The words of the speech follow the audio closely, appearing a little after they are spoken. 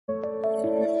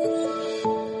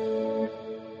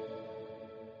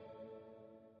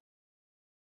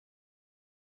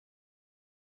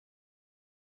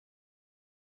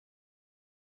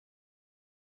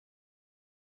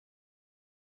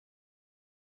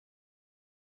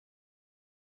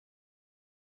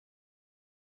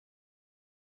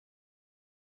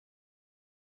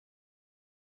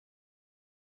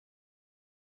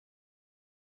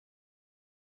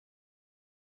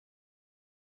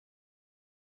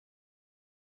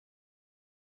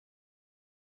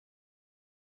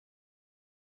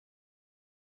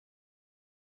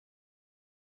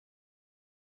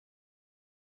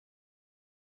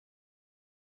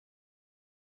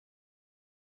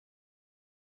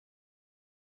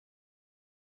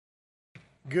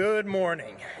Good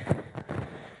morning.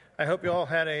 I hope you all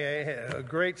had a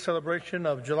great celebration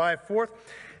of July 4th.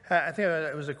 I think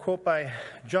it was a quote by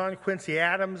John Quincy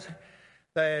Adams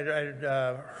that I'd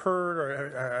heard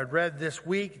or I'd read this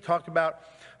week. He talked about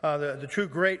the two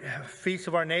great feasts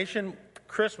of our nation,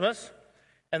 Christmas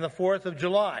and the 4th of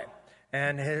July.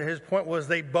 And his point was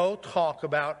they both talk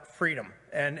about freedom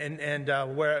and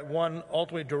where one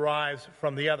ultimately derives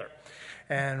from the other.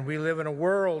 And we live in a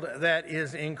world that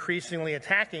is increasingly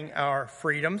attacking our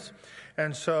freedoms.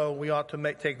 And so we ought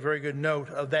to take very good note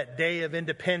of that day of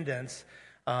independence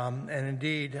and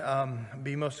indeed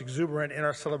be most exuberant in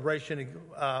our celebration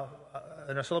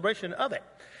of it.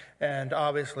 And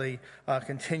obviously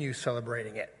continue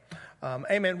celebrating it.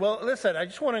 Amen. Well, listen, I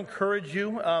just want to encourage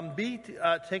you,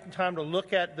 taking time to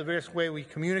look at the various way we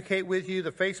communicate with you,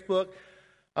 the Facebook,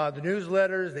 the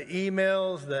newsletters, the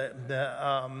emails,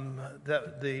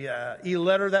 the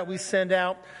e-letter that we send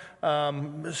out.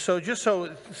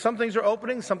 So some things are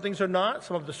opening, some things are not.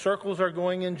 Some of the circles are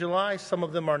going in July, some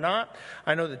of them are not.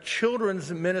 I know the children's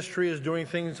ministry is doing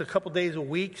things a couple days a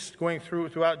week going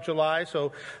throughout July.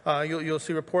 So you'll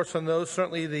see reports on those.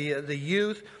 Certainly the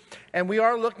youth. And we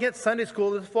are looking at Sunday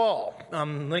school this fall,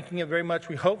 linking it very much,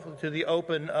 we hope, to the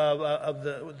open of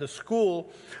the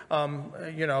school,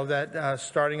 that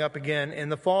starting up again in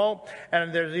the fall.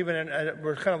 And there's even,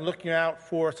 we're kind of looking out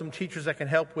for some teachers that can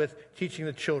help with teaching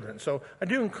the children. So I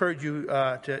do encourage you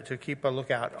to keep a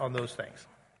lookout on those things.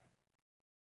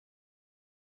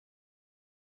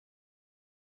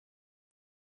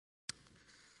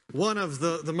 One of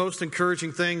the most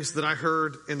encouraging things that I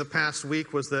heard in the past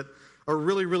week was that a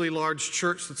really, really large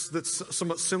church that's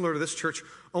somewhat similar to this church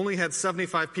only had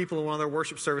 75 people in one of their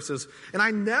worship services. And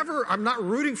I'm not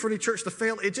rooting for any church to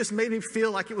fail. It just made me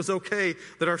feel like it was okay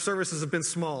that our services have been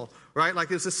small, right? Like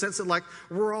there's a sense that like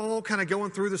we're all kind of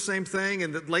going through the same thing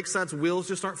and that Lakeside's wheels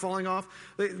just aren't falling off.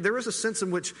 There is a sense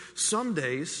in which some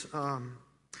days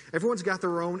everyone's got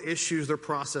their own issues they're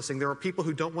processing. There are people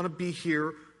who don't want to be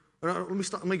here.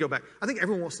 Let me go back. I think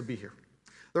everyone wants to be here.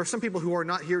 There are some people who are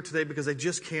not here today because they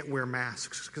just can't wear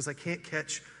masks, because they can't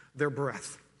catch their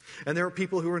breath. And there are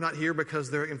people who are not here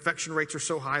because their infection rates are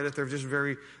so high that they're just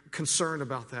very concerned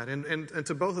about that. And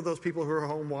to both of those people who are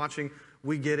home watching,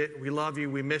 we get it. We love you.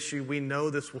 We miss you. We know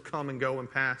this will come and go and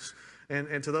pass.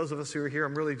 And to those of us who are here,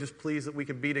 I'm really just pleased that we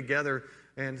can be together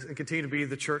and continue to be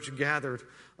the church gathered.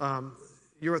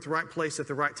 You're at the right place at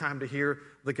the right time to hear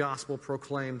the gospel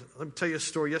proclaimed. Let me tell you a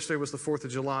story. Yesterday was the 4th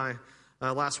of July.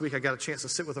 Last week I got a chance to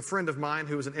sit with a friend of mine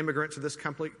who was an immigrant to this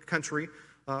country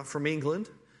from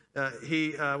England.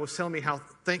 He was telling me how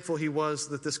thankful he was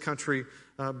that this country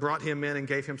brought him in and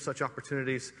gave him such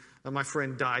opportunities. My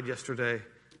friend died yesterday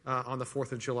on the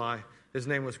 4th of July. His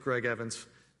name was Greg Evans,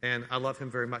 and I love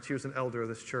him very much. He was an elder of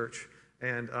this church.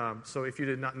 And so if you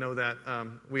did not know that,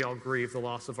 we all grieve the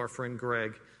loss of our friend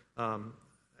Greg, an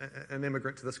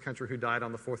immigrant to this country who died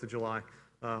on the 4th of July.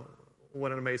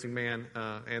 What an amazing man.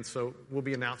 And so we'll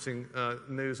be announcing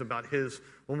news about his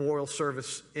memorial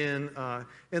service in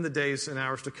the days and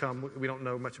hours to come. We don't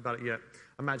know much about it yet.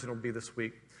 I imagine it'll be this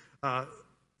week.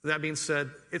 That being said,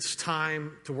 it's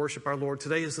time to worship our Lord.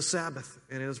 Today is the Sabbath,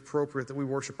 and it is appropriate that we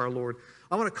worship our Lord.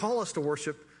 I want to call us to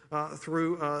worship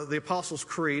through the Apostles'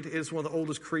 Creed. It is one of the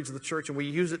oldest creeds of the church, and we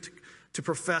use it to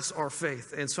profess our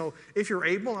faith. And so if you're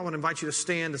able, I want to invite you to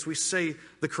stand as we say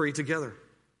the creed together.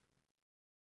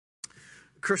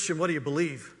 Christian, what do you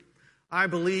believe? I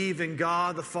believe in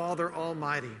God the Father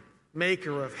Almighty,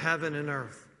 maker of heaven and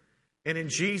earth, and in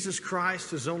Jesus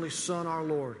Christ, his only Son, our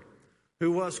Lord,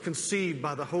 who was conceived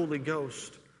by the Holy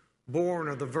Ghost, born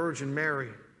of the Virgin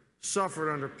Mary,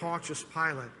 suffered under Pontius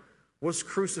Pilate, was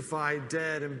crucified,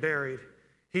 dead, and buried.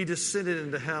 He descended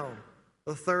into hell.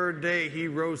 The third day he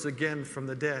rose again from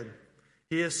the dead.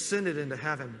 He ascended into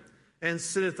heaven and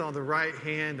sitteth on the right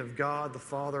hand of God the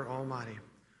Father Almighty.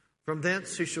 From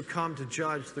thence he shall come to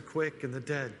judge the quick and the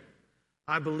dead.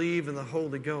 I believe in the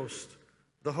Holy Ghost,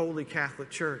 the Holy Catholic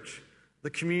Church,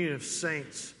 the communion of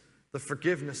saints, the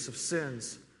forgiveness of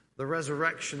sins, the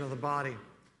resurrection of the body,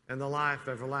 and the life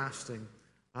everlasting.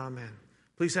 Amen.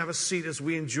 Please have a seat as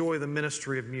we enjoy the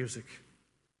ministry of music.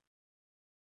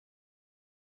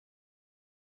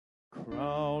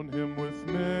 Crown him with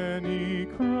many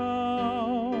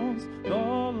crowns, the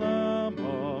Lamb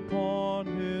upon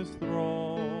his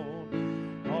throne.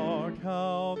 Hark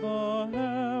how the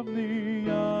heavenly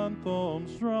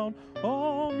anthems drown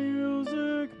all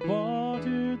music but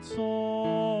its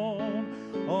own.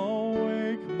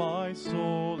 Awake my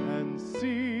soul and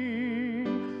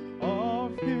sing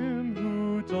of him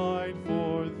who died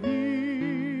for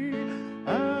thee,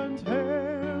 and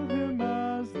hail him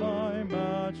as thy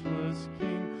matchless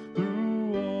King.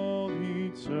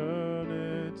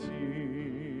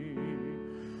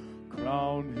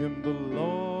 him, the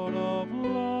Lord of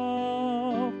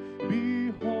love.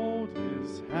 Behold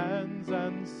his hands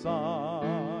and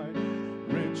side,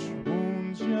 rich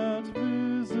wounds yet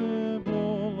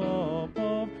visible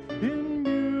above, in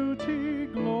beauty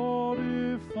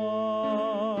glorified.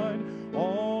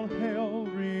 All hail,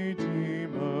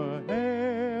 Redeemer,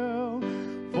 hail,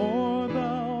 for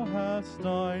thou hast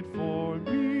died for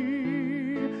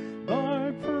me.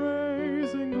 Thy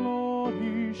praise and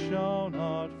glory shall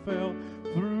not fail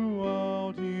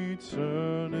throughout eternity.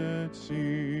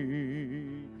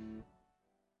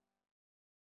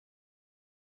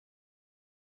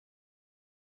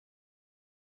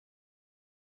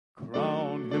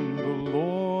 Crown him the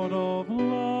Lord of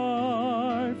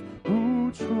life,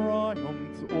 who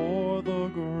triumphed o'er the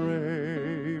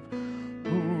grave,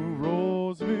 who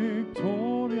rose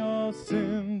victorious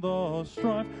in the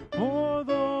strife for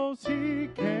those he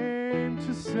came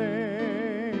to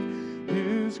save.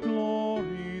 His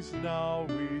glories now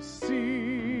we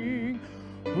sing,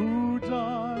 who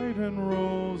died and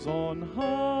rose on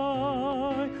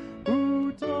high,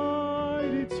 who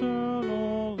died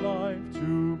eternal life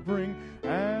to bring,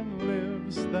 and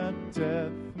lives that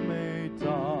death may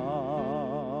die.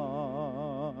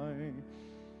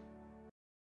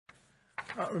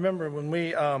 Remember when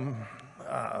we ask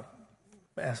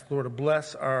the Lord to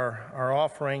bless our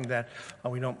offering, that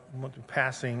we don't want to be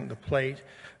passing the plate.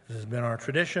 This has been our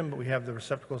tradition, but we have the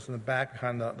receptacles in the back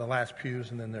behind the last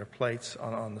pews, and then there are plates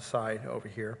on the side over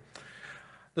here.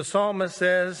 The psalmist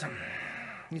says,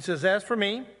 as for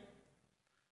me,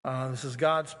 this is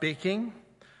God speaking,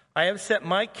 I have set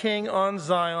my king on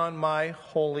Zion, my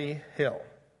holy hill.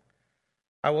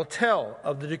 I will tell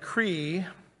of the decree.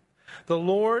 The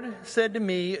Lord said to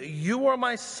me, you are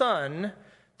my son.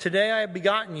 Today I have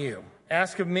begotten you.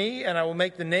 Ask of me, and I will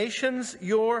make the nations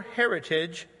your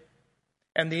heritage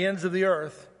and the ends of the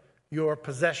earth your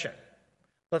possession.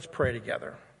 Let's pray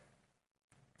together.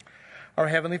 Our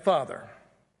Heavenly Father,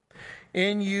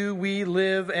 in you we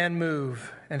live and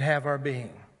move and have our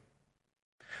being.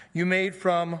 You made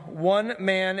from one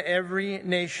man every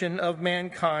nation of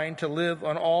mankind to live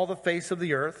on all the face of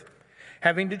the earth,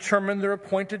 having determined their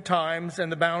appointed times and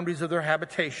the boundaries of their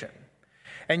habitation.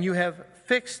 And you have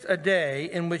fixed a day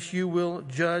in which you will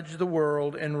judge the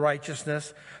world in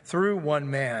righteousness through one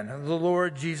man, the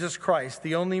Lord Jesus Christ,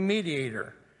 the only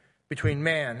mediator between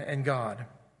man and God.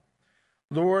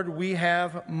 Lord, we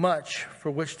have much for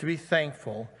which to be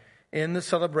thankful in the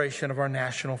celebration of our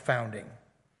national founding.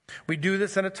 We do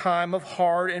this in a time of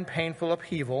hard and painful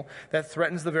upheaval that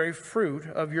threatens the very fruit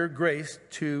of your grace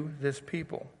to this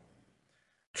people.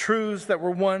 Truths that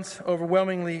were once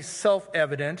overwhelmingly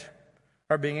self-evident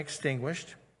are being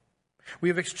extinguished. We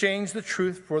have exchanged the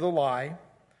truth for the lie.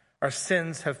 Our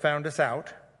sins have found us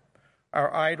out.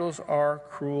 Our idols are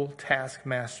cruel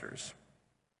taskmasters.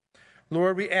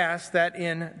 Lord, we ask that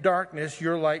in darkness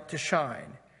your light to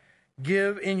shine.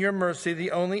 Give in your mercy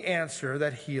the only answer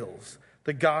that heals,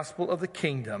 the gospel of the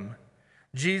kingdom.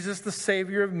 Jesus, the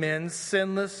Savior of men,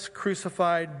 sinless,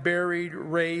 crucified, buried,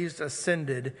 raised,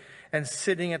 ascended, and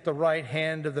sitting at the right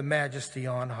hand of the Majesty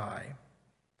on high.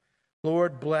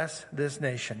 Lord, bless this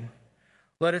nation.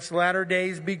 Let its latter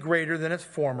days be greater than its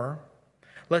former.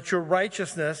 Let your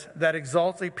righteousness that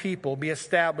exalts a people be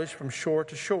established from shore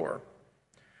to shore.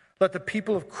 Let the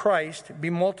people of Christ be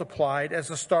multiplied as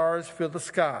the stars fill the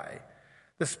sky.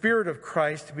 The Spirit of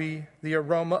Christ be the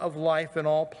aroma of life in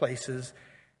all places,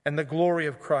 and the glory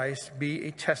of Christ be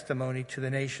a testimony to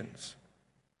the nations.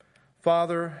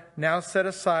 Father, now set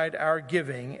aside our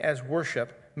giving as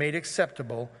worship made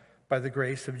acceptable by the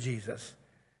grace of Jesus.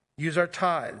 Use our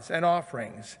tithes and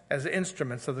offerings as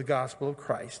instruments of the gospel of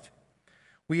Christ.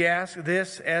 We ask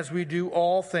this as we do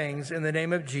all things in the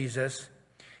name of Jesus,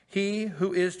 he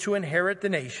who is to inherit the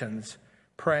nations,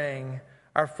 praying,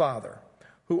 Our Father,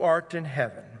 who art in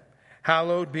heaven,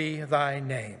 hallowed be thy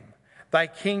name. Thy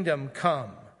kingdom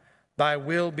come, thy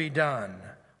will be done,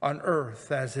 on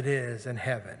earth as it is in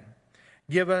heaven.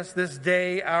 Give us this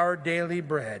day our daily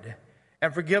bread,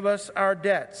 and forgive us our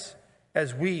debts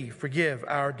as we forgive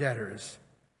our debtors.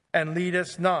 And lead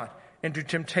us not into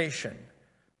temptation,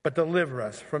 but deliver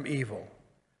us from evil.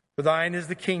 For thine is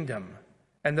the kingdom,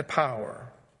 and the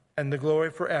power, and the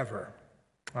glory forever.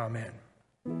 Amen.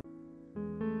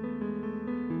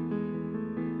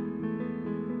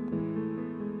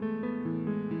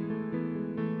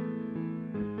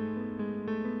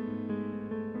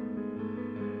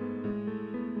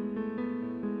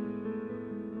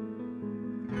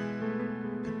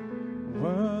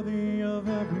 Worthy of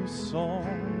every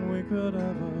song we could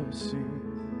ever sing,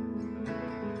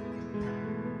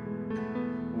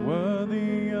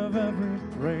 worthy of every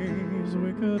praise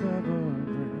we could ever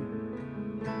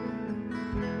bring,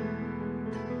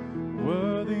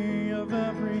 worthy of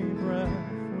every breath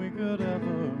we could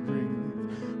ever breathe.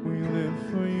 We live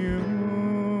for you.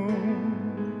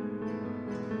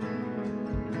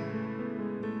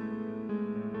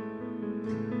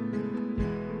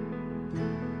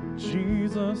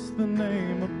 Jesus, the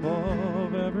name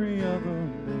above every other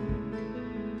name.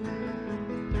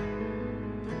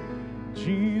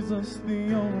 Jesus,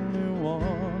 the only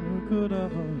one who could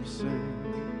ever save.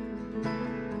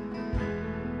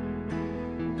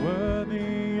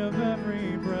 Worthy of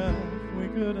every breath we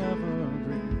could ever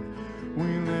breathe.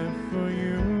 We live for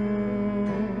you.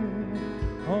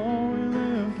 Oh, we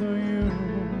live for you.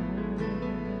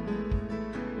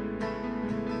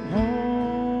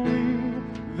 Holy,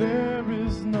 there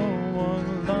is no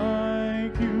one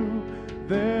like you.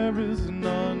 There is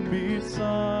none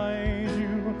beside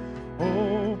you.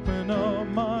 Open up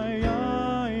my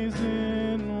eyes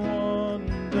in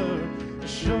wonder.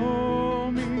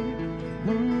 Show me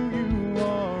who you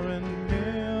are and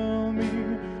fill me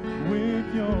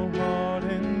with your heart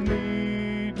and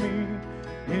lead me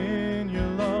in your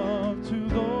love to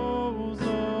those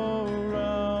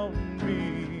around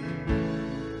me.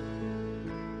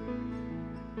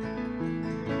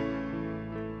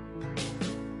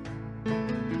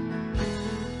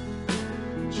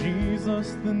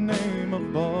 Jesus, the name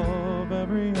above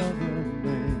every other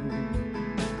name.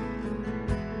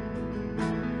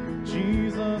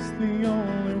 Jesus, the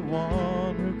only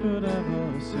one who could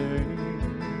ever save.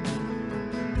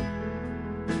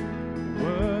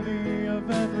 Worthy of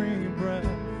every breath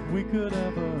we could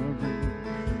ever breathe.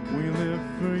 We live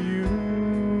for you.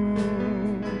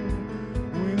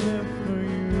 We live for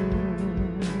you.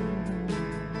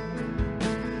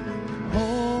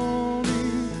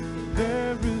 Holy,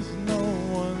 there is no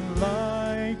one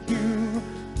like you.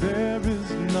 There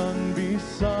is none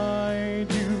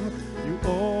beside you. You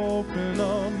open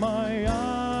up my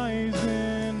eyes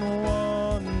in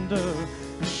wonder.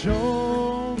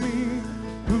 Show me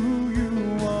who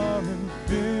you are and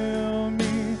fill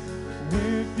me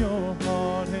with your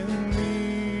heart and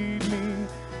lead me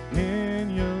in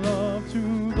your love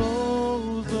to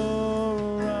those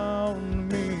around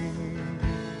me.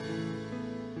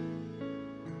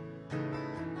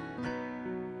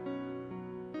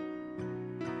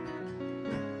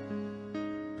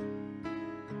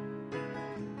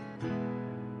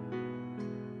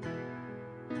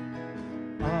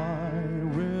 I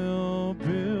will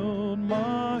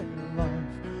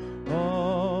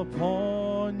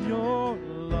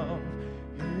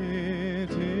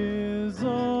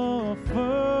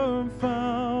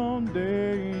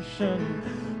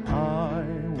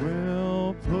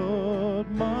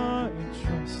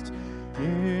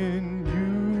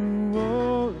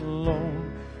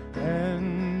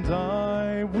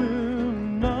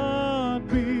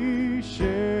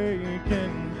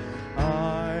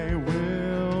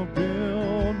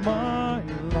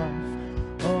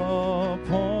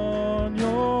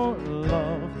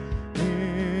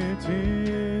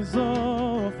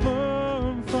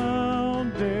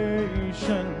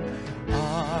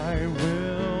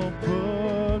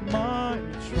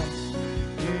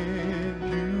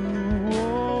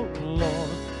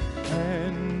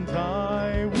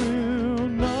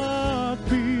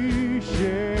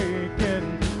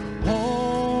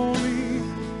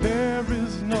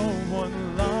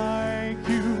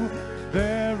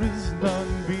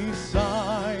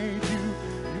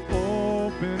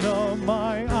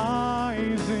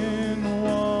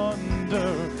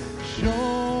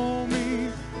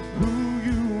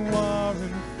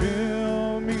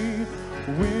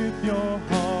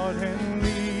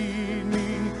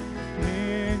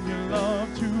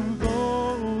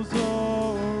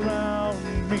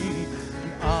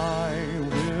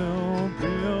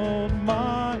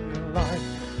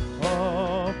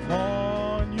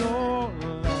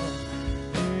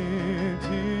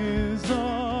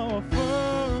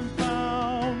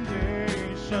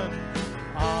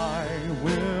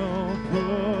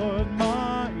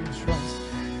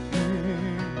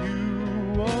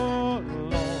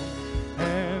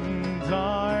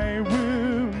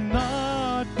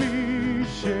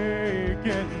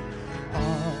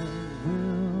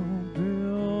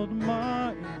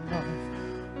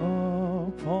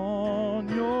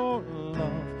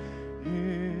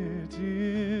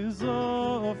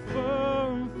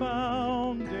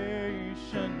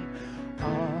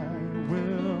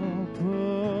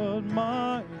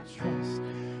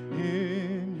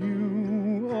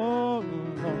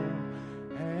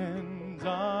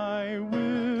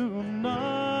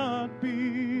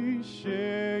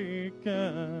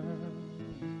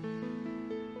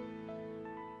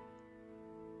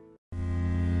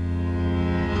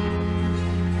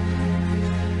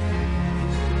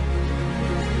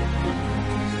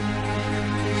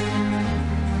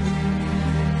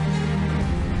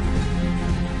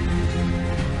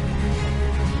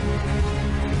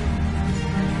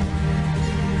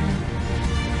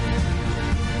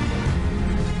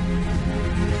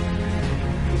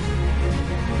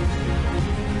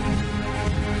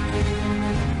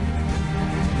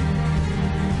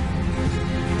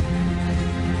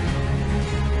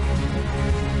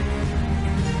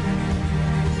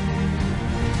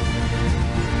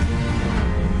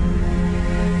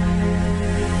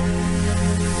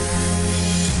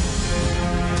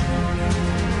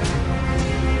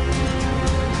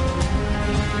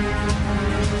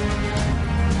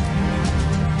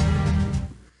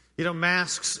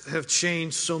Masks have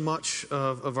changed so much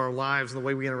of our lives and the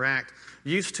way we interact.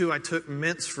 Used to, I took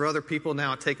mints for other people.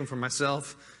 Now I take them for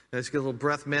myself. And I just get a little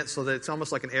breath mint so that it's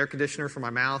almost like an air conditioner for my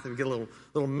mouth. And you get a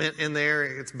little mint in there.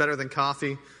 It's better than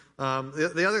coffee.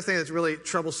 The other thing that's really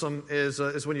troublesome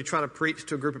is when you try to preach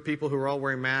to a group of people who are all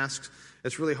wearing masks.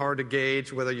 It's really hard to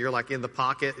gauge whether you're like in the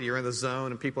pocket, you're in the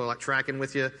zone, and people are like tracking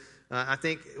with you. I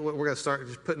think we're going to start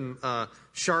just putting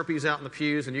Sharpies out in the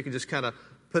pews, and you can just kind of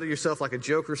put yourself like a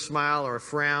Joker smile or a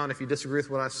frown if you disagree with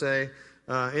what I say.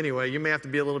 Anyway, you may have to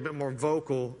be a little bit more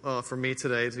vocal for me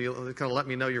today to kind of let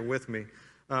me know you're with me.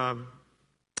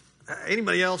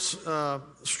 Anybody else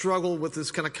struggle with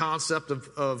this kind of concept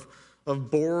of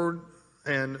bored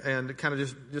and kind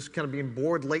of just kind of being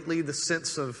bored lately? The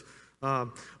sense of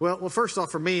well, first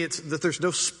off, for me, it's that there's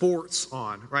no sports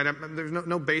on, right? There's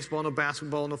no baseball, no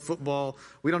basketball, no football.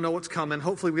 We don't know what's coming.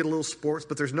 Hopefully we get a little sports,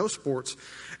 but there's no sports.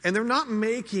 And they're not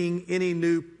making any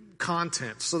new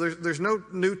content. So there's no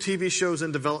new TV shows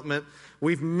in development.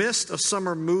 We've missed a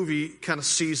summer movie kind of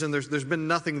season. There's been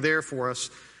nothing there for us.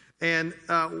 And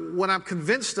what I'm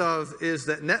convinced of is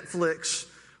that Netflix,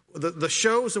 the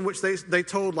shows in which they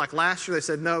told, like last year, they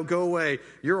said, no, go away.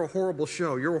 You're a horrible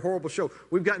show. You're a horrible show.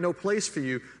 We've got no place for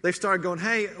you. They've started going,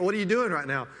 hey, what are you doing right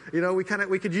now?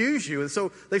 We could use you. And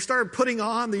so they started putting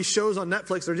on these shows on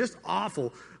Netflix. They're just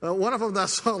awful. One of them that I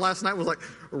saw last night was like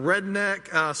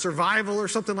Redneck Survival or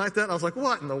something like that. And I was like,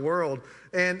 what in the world?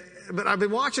 But I've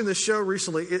been watching this show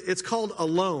recently. It's called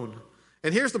Alone.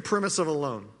 And here's the premise of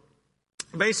Alone.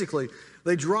 Basically,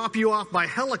 they drop you off by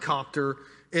helicopter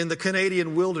in the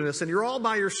Canadian wilderness, and you're all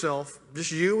by yourself,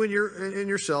 just you and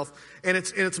yourself, and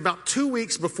it's about 2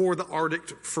 weeks before the Arctic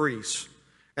freeze,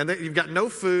 and you've got no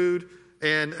food,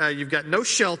 and you've got no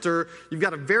shelter, you've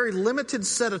got a very limited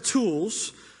set of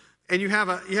tools, and you have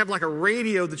like a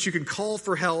radio that you can call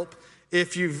for help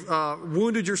if you've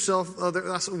wounded yourself.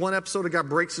 That's one episode, a guy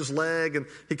breaks his leg and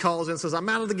he calls in and says, I'm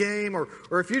out of the game. Or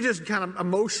if you're just kind of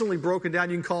emotionally broken down,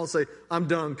 you can call and say, I'm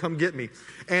done, come get me.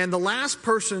 And the last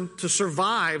person to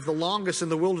survive the longest in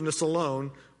the wilderness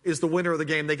alone is the winner of the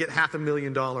game. They get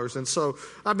 $500,000. And so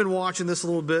I've been watching this a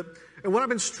little bit. And what I've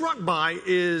been struck by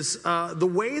is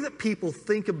the way that people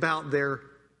think about their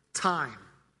time.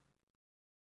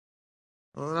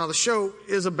 Well, now, the show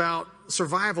is about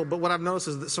survival, but what I've noticed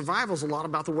is that survival is a lot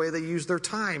about the way they use their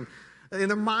time. In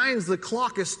their minds, the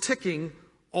clock is ticking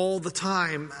all the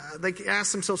time. They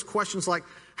ask themselves questions like,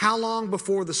 how long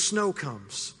before the snow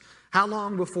comes? How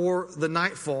long before the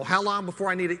nightfall? How long before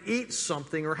I need to eat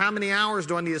something? Or how many hours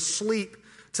do I need to sleep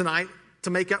tonight to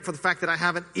make up for the fact that I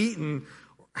haven't eaten?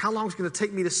 How long is it going to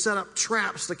take me to set up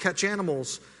traps to catch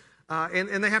animals?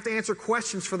 And they have to answer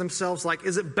questions for themselves like,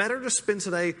 is it better to spend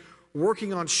today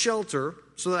working on shelter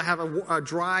so that I have a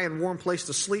dry and warm place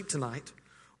to sleep tonight?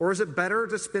 Or is it better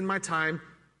to spend my time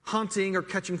hunting or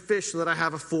catching fish so that I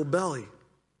have a full belly?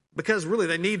 Because really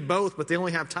they need both, but they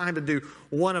only have time to do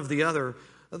one of the other.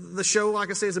 The show, like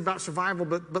I say, is about survival,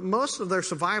 but most of their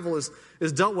survival is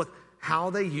dealt with how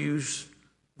they use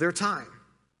their time.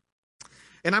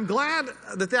 And I'm glad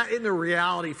that isn't a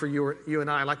reality for you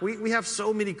and I. Like we have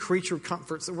so many creature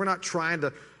comforts that we're not trying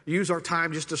to use our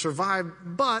time just to survive,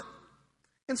 but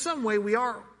in some way we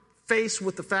are faced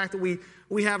with the fact that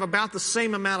we have about the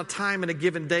same amount of time in a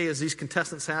given day as these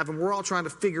contestants have, and we're all trying to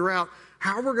figure out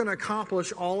how we're going to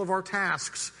accomplish all of our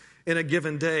tasks in a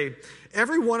given day.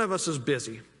 Every one of us is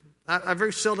busy. I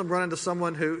very seldom run into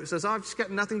someone who says, I've just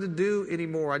got nothing to do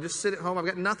anymore. I just sit at home. I've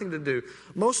got nothing to do.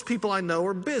 Most people I know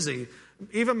are busy.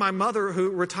 Even my mother, who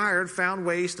retired, found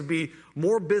ways to be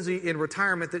more busy in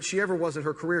retirement than she ever was in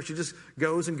her career. She just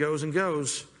goes and goes and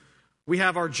goes. We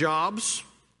have our jobs.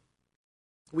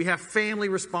 We have family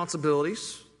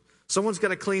responsibilities. Someone's got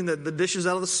to clean the dishes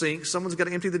out of the sink. Someone's got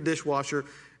to empty the dishwasher.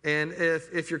 And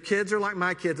if your kids are like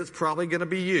my kids, it's probably going to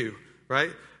be you, right?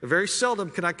 Very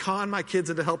seldom can I con my kids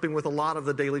into helping with a lot of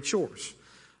the daily chores.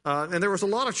 And there was a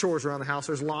lot of chores around the house.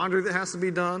 There's laundry that has to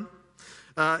be done.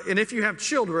 And if you have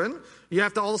children, you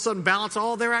have to all of a sudden balance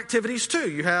all their activities too.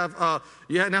 You now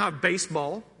have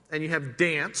baseball, and you have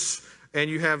dance, and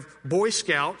you have Boy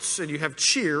Scouts, and you have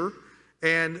cheer,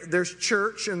 and there's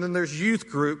church, and then there's youth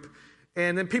group.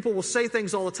 And then people will say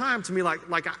things all the time to me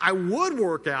like I would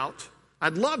work out.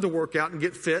 I'd love to work out and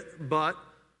get fit, but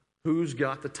who's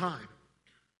got the time?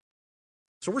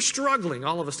 So we're struggling,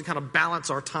 all of us, to kind of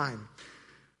balance our time.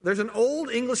 There's an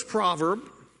old English proverb,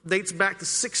 dates back to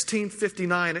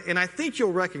 1659, and I think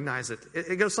you'll recognize it.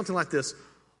 It goes something like this: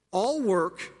 all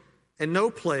work and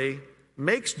no play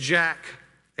makes Jack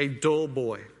a dull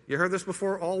boy. You heard this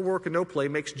before? All work and no play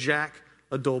makes Jack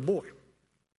a dull boy.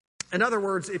 In other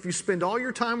words, if you spend all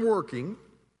your time working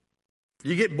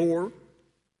You get bored.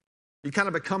 You kind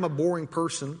of become a boring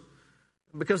person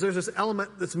because there's this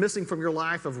element that's missing from your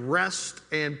life of rest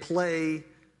and play.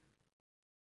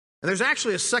 And there's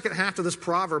actually a second half to this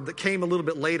proverb that came a little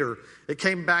bit later. It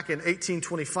came back in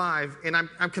 1825, and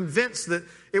I'm convinced that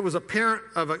it was a parent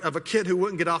of a kid who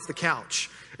wouldn't get off the couch,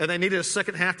 and they needed a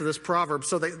second half to this proverb,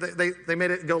 so they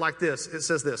made it go like this. It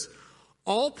says this: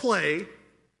 all play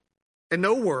and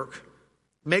no work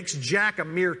makes Jack a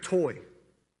mere toy.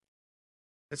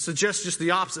 It suggests just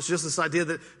the opposite. It's just this idea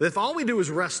that if all we do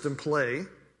is rest and play,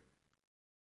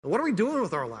 what are we doing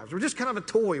with our lives? We're just kind of a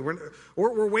toy.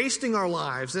 We're wasting our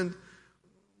lives. And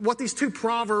what these two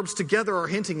proverbs together are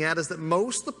hinting at is that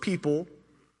most of the people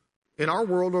in our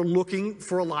world are looking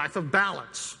for a life of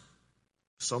balance.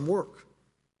 Some work,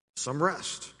 some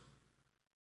rest.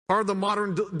 Part of the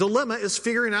modern dilemma is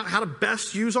figuring out how to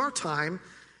best use our time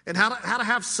and how to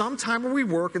have some time where we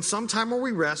work and some time where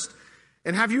we rest.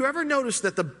 And have you ever noticed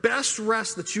that the best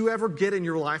rest that you ever get in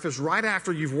your life is right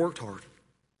after you've worked hard?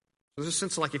 There's a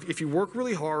sense like if you work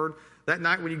really hard, that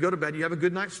night when you go to bed, you have a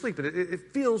good night's sleep, and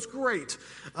it feels great.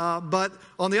 But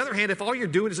on the other hand, if all you're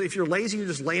doing is, if you're lazy, you're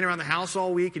just laying around the house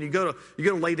all week, and you go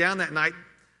to lay down that night,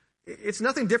 it's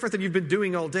nothing different than you've been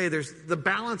doing all day. The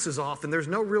balance is off, and there's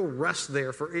no real rest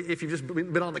there for if you've just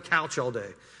been on the couch all day.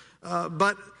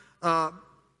 But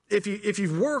if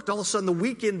you've worked, all of a sudden the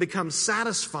weekend becomes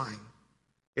satisfying.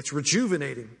 It's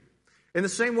rejuvenating. In the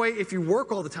same way, if you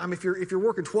work all the time, if you're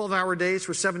working 12-hour days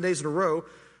for 7 days in a row,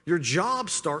 your job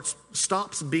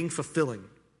stops being fulfilling.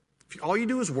 If all you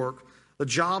do is work, the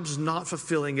job's not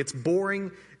fulfilling. It's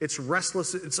boring, it's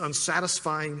restless, it's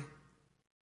unsatisfying.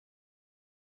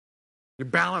 Your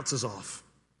balance is off.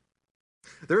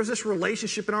 There is this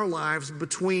relationship in our lives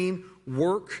between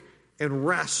work and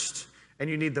rest, and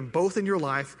you need them both in your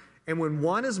life. And when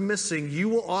one is missing, you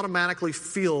will automatically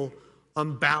feel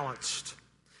unbalanced.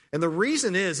 And the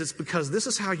reason is, it's because this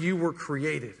is how you were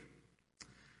created.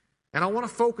 And I want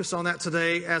to focus on that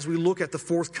today as we look at the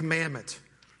fourth commandment.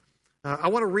 I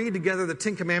want to read together the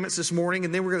 10 commandments this morning,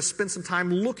 and then we're going to spend some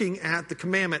time looking at the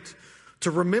commandment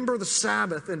to remember the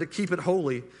Sabbath and to keep it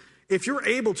holy. If you're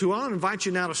able to, I'll invite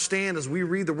you now to stand as we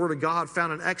read the Word of God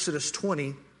found in Exodus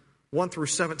 20, 1 through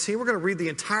 17. We're going to read the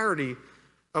entirety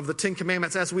of the 10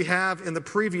 commandments as we have in the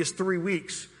previous 3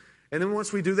 weeks. And then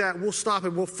once we do that, we'll stop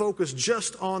and we'll focus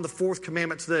just on the fourth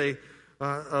commandment today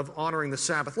of honoring the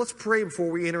Sabbath. Let's pray before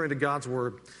we enter into God's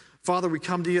Word. Father, we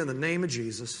come to you in the name of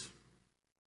Jesus.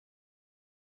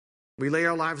 We lay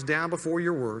our lives down before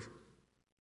your Word.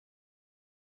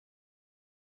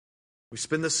 We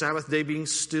spend the Sabbath day being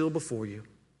still before you,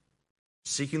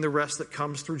 seeking the rest that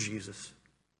comes through Jesus.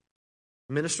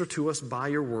 Minister to us by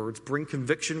your words. Bring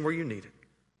conviction where you need it.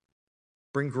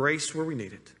 Bring grace where we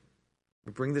need it.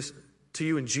 We bring this to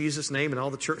you in Jesus' name, and all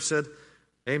the church said,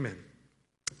 amen.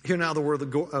 Hear now the word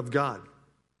of God.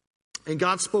 And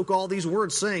God spoke all these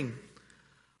words, saying,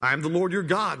 I am the Lord your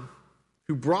God,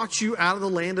 who brought you out of the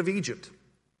land of Egypt,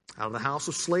 out of the house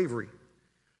of slavery.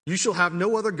 You shall have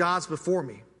no other gods before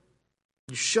me.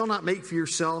 You shall not make for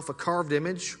yourself a carved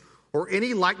image or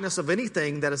any likeness of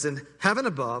anything that is in heaven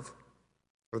above,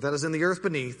 or that is in the earth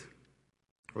beneath,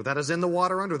 or that is in the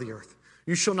water under the earth.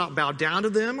 You shall not bow down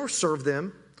to them or serve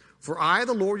them, for I,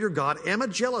 the Lord your God, am a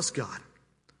jealous God,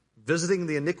 visiting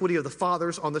the iniquity of the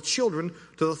fathers on the children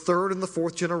to the third and the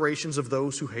fourth generations of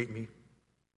those who hate me,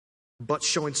 but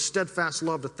showing steadfast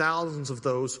love to thousands of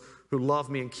those who love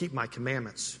me and keep my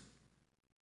commandments.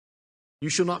 You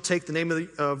shall not take the name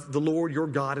of the Lord your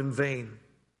God in vain,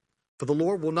 for the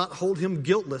Lord will not hold him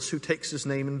guiltless who takes his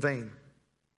name in vain.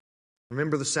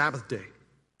 Remember the Sabbath day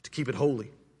to keep it holy.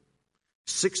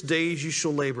 6 days you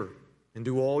shall labor and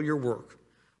do all your work.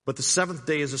 But the seventh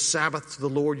day is a Sabbath to the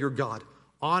Lord your God.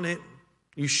 On it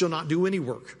you shall not do any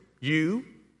work. You,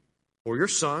 or your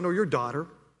son, or your daughter,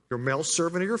 your male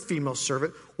servant, or your female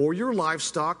servant, or your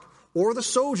livestock, or the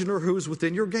sojourner who is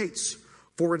within your gates.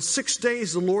 For in 6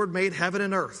 days the Lord made heaven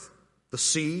and earth, the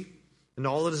sea, and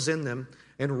all that is in them,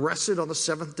 and rested on the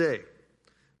seventh day.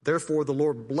 Therefore the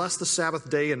Lord blessed the Sabbath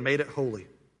day and made it holy.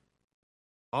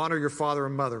 Honor your father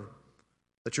and mother,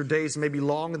 that your days may be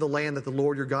long in the land that the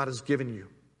Lord your God has given you.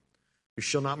 You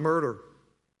shall not murder.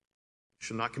 You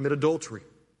shall not commit adultery.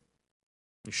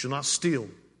 You shall not steal.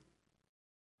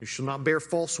 You shall not bear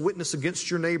false witness against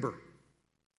your neighbor.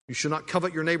 You shall not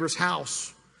covet your neighbor's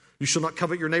house. You shall not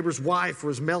covet your neighbor's wife or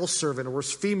his male servant or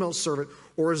his female servant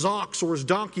or his ox or his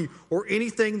donkey or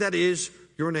anything that is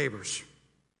your neighbor's.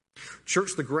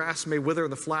 Church, the grass may wither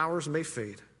and the flowers may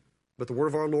fade, but the word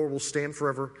of our Lord will stand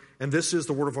forever. And this is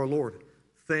the word of our Lord.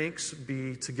 Thanks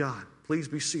be to God. Please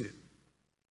be seated.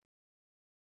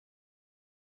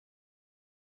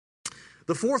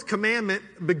 The fourth commandment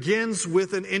begins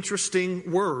with an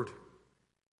interesting word,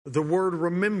 the word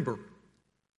remember.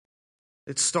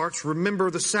 It starts,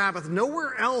 remember the Sabbath.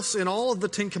 Nowhere else in all of the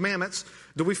Ten Commandments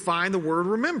do we find the word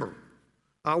remember.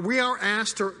 We are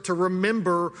asked to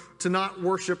remember to not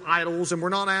worship idols, and we're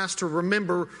not asked to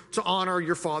remember to honor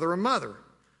your father and mother.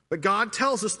 But God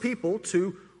tells His people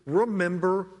to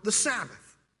remember the Sabbath.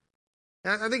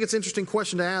 And I think it's an interesting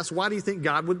question to ask. Why do you think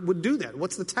God would do that?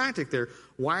 What's the tactic there?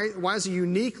 Why is He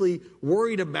uniquely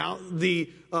worried about the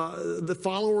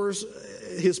followers,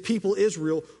 His people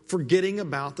Israel, forgetting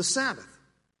about the Sabbath?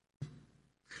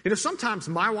 You know, sometimes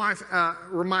my wife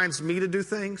reminds me to do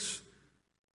things.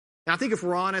 And I think if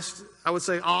we're honest, I would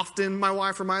say often my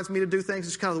wife reminds me to do things.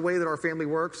 It's kind of the way that our family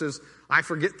works is I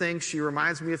forget things, she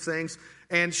reminds me of things.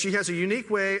 And she has a unique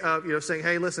way of, saying,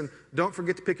 hey, listen, don't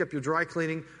forget to pick up your dry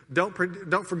cleaning. Don't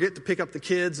forget to pick up the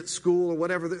kids at school or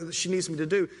whatever that she needs me to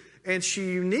do. And she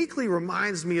uniquely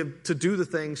reminds me to do the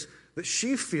things that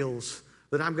she feels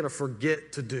that I'm going to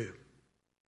forget to do.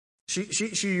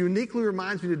 She uniquely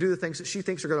reminds me to do the things that she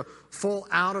thinks are going to fall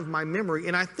out of my memory.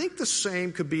 And I think the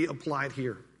same could be applied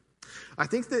here. I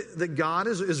think that God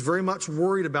is very much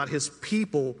worried about His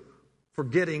people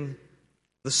forgetting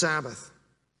the Sabbath.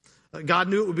 God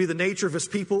knew it would be the nature of His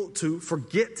people to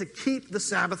forget to keep the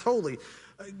Sabbath holy.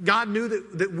 God knew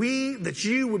that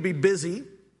you would be busy,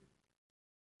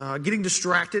 getting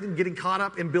distracted and getting caught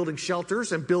up in building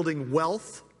shelters and building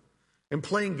wealth and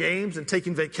playing games and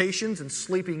taking vacations and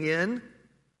sleeping in.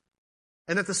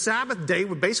 And that the Sabbath day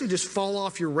would basically just fall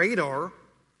off your radar.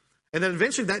 And then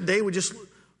eventually that day would just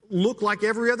look like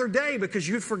every other day because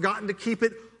you'd forgotten to keep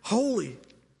it holy.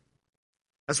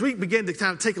 As we begin to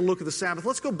kind of take a look at the Sabbath,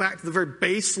 let's go back to the very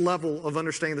base level of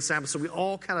understanding the Sabbath so we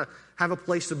all kind of have a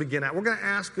place to begin at. We're going to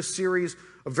ask a series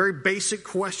of very basic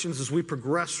questions as we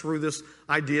progress through this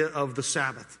idea of the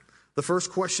Sabbath. The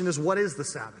first question is, what is the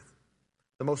Sabbath?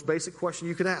 The most basic question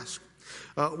you could ask.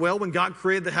 Well, when God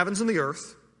created the heavens and the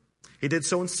earth, He did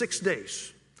so in 6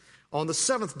 days. On the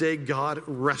seventh day, God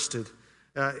rested.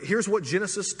 Here's what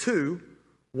Genesis 2,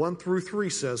 1 through 3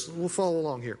 says. We'll follow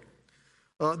along here.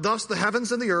 Thus the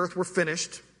heavens and the earth were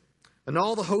finished, and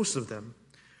all the hosts of them.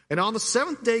 And on the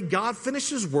seventh day, God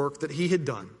finished His work that He had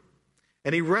done.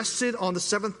 And He rested on the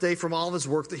seventh day from all of His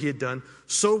work that He had done.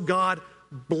 So God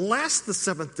blessed the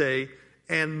seventh day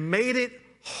and made it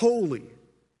holy.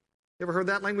 You ever heard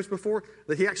that language before?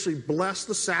 That He actually blessed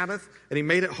the Sabbath and He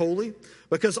made it holy?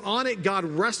 Because on it, God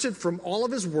rested from all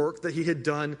of His work that He had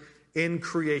done in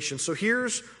creation. So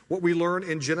here's what we learn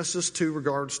in Genesis 2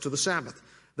 regards to the Sabbath.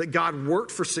 That God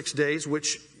worked for 6 days,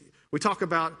 which we talk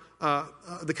about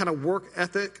the kind of work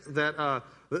ethic that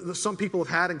some people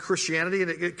have had in Christianity, and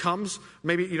it comes,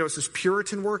 maybe, it's this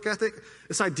Puritan work ethic,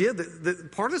 this idea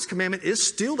that part of this commandment is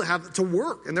still to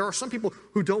work. And there are some people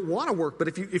who don't want to work, but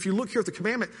if you look here at the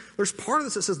commandment, there's part of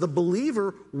this that says the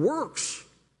believer works,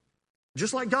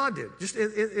 just like God did. Just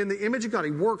in the image of God,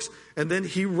 He works, and then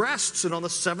He rests. And on the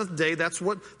seventh day, that's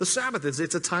what the Sabbath is.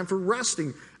 It's a time for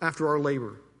resting after our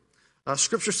labor.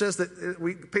 Scripture says that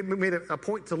we made a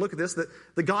point to look at this,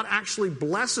 that God actually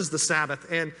blesses the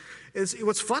Sabbath. And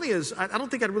what's funny is, I don't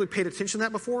think I'd really paid attention to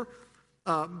that before,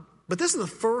 but this is the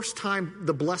first time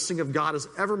the blessing of God is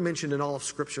ever mentioned in all of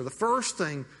Scripture. The first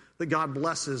thing that God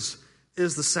blesses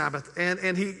is the Sabbath,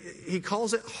 and He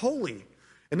calls it holy.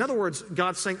 In other words,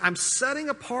 God's saying, I'm setting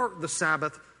apart the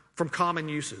Sabbath from common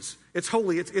uses. It's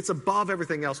holy. It's above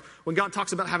everything else. When God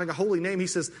talks about having a holy name, He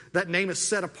says that name is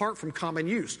set apart from common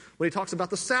use. When He talks about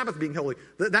the Sabbath being holy,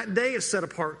 that day is set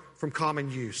apart from common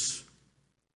use.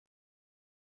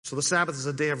 So the Sabbath is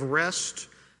a day of rest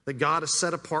that God has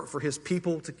set apart for His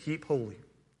people to keep holy.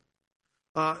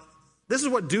 This is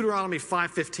what Deuteronomy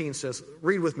 5:15 says.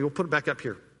 Read with me. We'll put it back up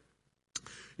here.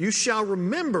 You shall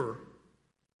remember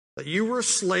that you were a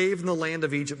slave in the land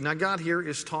of Egypt. Now, God here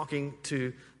is talking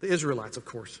to the Israelites, of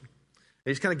course.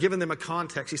 He's kind of giving them a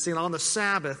context. He's saying on the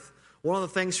Sabbath, one of the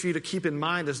things for you to keep in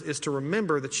mind is to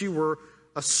remember that you were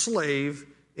a slave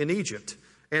in Egypt.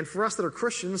 And for us that are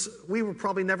Christians, we were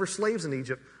probably never slaves in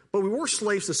Egypt, but we were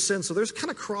slaves to sin. So there's kind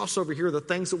of crossover here, the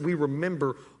things that we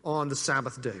remember on the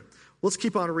Sabbath day. Let's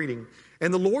keep on reading.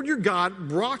 And the Lord your God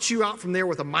brought you out from there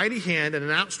with a mighty hand and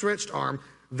an outstretched arm.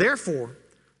 Therefore,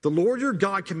 the Lord your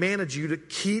God commanded you to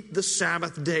keep the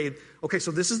Sabbath day. Okay,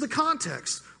 so this is the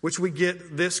context which we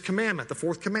get this commandment, the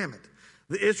fourth commandment.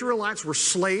 The Israelites were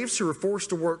slaves who were forced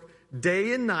to work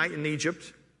day and night in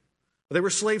Egypt. They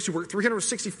were slaves who worked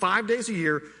 365 days a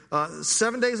year,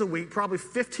 7 days a week, probably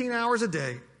 15 hours a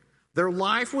day. Their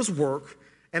life was work,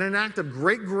 and an act of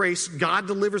great grace, God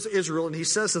delivers Israel, and He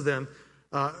says to them,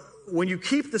 when you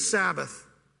keep the Sabbath,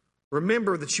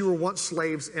 Remember that you were once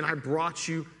slaves and I brought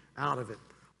you out of it.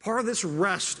 Part of this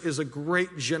rest is a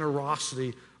great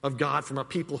generosity of God from a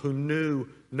people who knew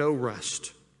no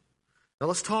rest. Now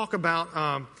let's talk about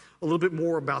a little bit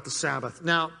more about the Sabbath.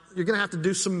 Now, you're going to have to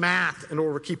do some math in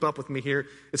order to keep up with me here.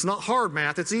 It's not hard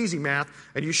math, it's easy math,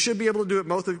 and you should be able to do it,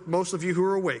 most of you who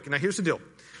are awake. Now, here's the deal.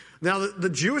 Now, the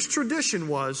Jewish tradition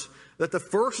was that the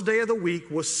first day of the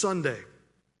week was Sunday.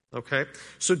 Okay?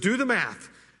 So do the math.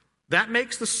 That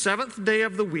makes the seventh day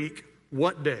of the week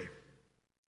what day?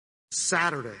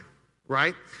 Saturday,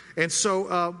 right? And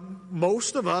so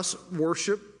most of us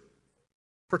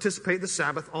participate in the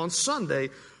Sabbath on Sunday.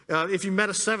 If you met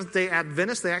a Seventh-day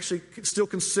Adventist, they actually still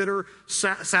consider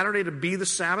Saturday to be the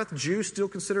Sabbath. Jews still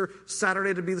consider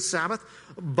Saturday to be the Sabbath.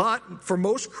 But for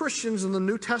most Christians in the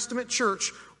New Testament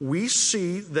church, we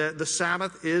see that the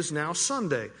Sabbath is now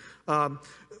Sunday.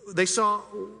 We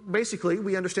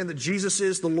understand that Jesus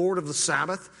is the Lord of the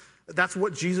Sabbath. That's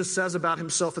what Jesus says about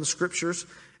himself in Scriptures.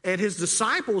 And his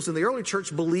disciples in the early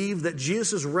church believed that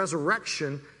Jesus'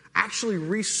 resurrection actually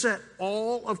reset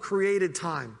all of created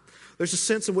time. There's a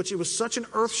sense in which it was such an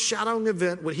earth-shattering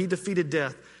event when he defeated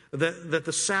death that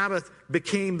the Sabbath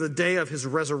became the day of his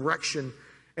resurrection.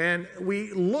 And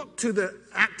we look to the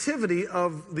activity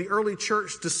of the early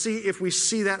church to see if we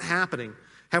see that happening.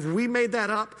 Have we made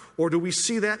that up, or do we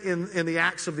see that in the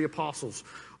Acts of the Apostles?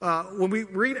 When we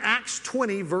read Acts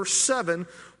 20, verse 7,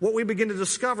 what we begin to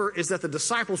discover is that the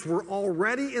disciples were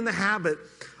already in the habit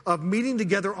of meeting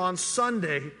together on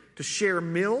Sunday to share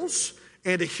meals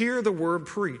and to hear the word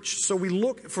preached. So we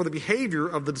look for the behavior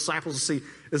of the disciples to see,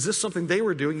 is this something they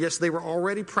were doing? Yes, they were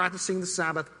already practicing the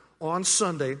Sabbath on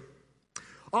Sunday.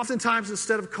 Oftentimes,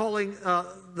 instead of calling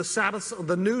the Sabbath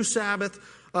the new Sabbath,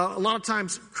 a lot of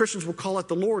times Christians will call it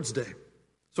the Lord's Day.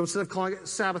 So instead of calling it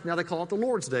Sabbath, now they call it the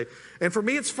Lord's Day. And for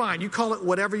me, it's fine. You call it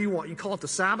whatever you want. You call it the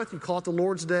Sabbath, you call it the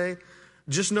Lord's Day.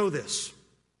 Just know this.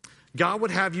 God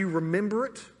would have you remember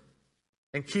it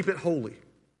and keep it holy.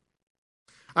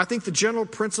 I think the general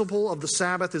principle of the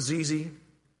Sabbath is easy.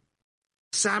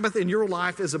 Sabbath in your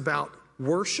life is about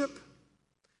worship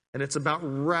and it's about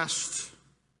rest.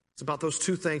 It's about those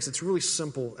two things. It's really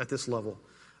simple at this level.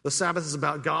 The Sabbath is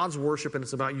about God's worship and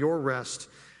it's about your rest.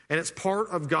 And it's part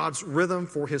of God's rhythm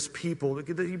for his people.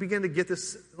 You begin to get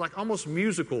this like almost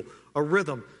musical, a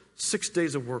rhythm. 6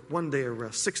 days of work, 1 day of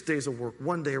rest. 6 days of work,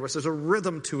 1 day of rest. There's a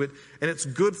rhythm to it, and it's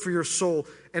good for your soul.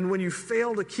 And when you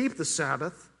fail to keep the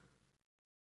Sabbath,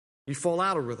 you fall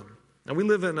out of rhythm. Now, we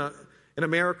live in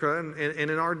America, and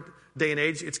in our day and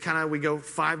age, it's kind of, we go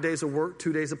 5 days of work,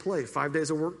 2 days of play. 5 days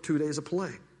of work, 2 days of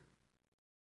play.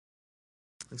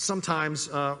 And sometimes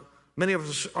many of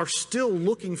us are still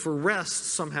looking for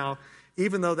rest somehow,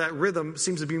 even though that rhythm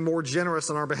seems to be more generous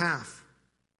on our behalf.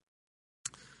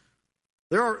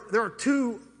 There are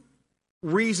two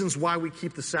reasons why we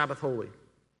keep the Sabbath holy.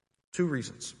 Two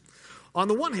reasons. On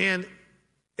the one hand,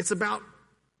 it's about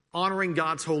honoring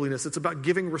God's holiness. It's about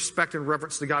giving respect and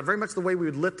reverence to God. Very much the way we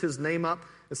would lift his name up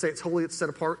and say it's holy, it's set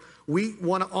apart. We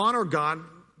want to honor God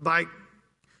by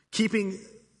keeping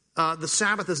the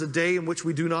Sabbath as a day in which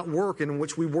we do not work and in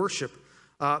which we worship.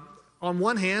 On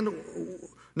one hand,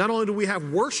 not only do we have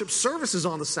worship services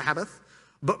on the Sabbath,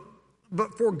 but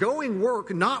foregoing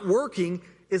work, not working,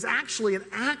 is actually an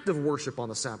act of worship on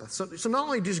the Sabbath. So not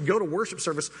only just go to worship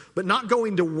service, but not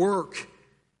going to work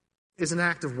is an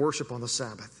act of worship on the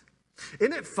Sabbath.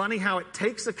 Isn't it funny how it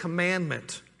takes a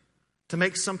commandment to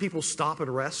make some people stop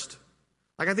and rest?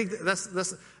 Like, I think that's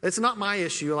it's not my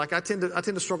issue. Like, I tend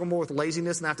to struggle more with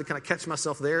laziness and I have to kind of catch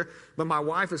myself there. But my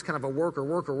wife is kind of a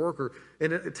worker,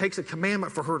 and it takes a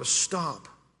commandment for her to stop.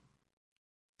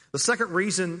 The second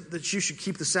reason that you should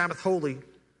keep the Sabbath holy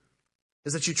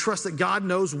is that you trust that God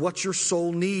knows what your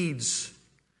soul needs.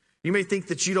 You may think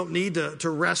that you don't need to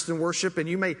rest and worship, and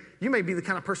you may be the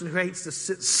kind of person who hates to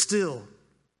sit still,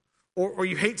 or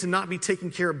you hate to not be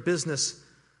taking care of business.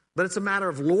 But it's a matter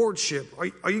of lordship.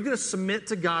 Are you going to submit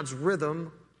to God's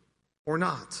rhythm or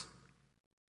not?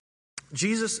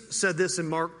 Jesus said this in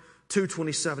Mark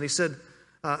 2:27. He said,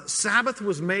 Sabbath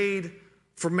was made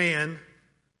for man,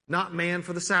 not man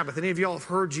for the Sabbath. Any of y'all have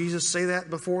heard Jesus say that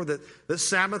before? That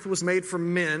Sabbath was made for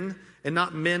men and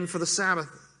not men for the Sabbath.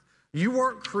 You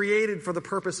weren't created for the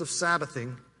purpose of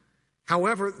Sabbathing.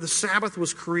 However, the Sabbath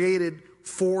was created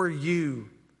for you.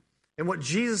 And what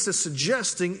Jesus is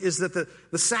suggesting is that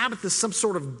the Sabbath is some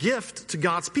sort of gift to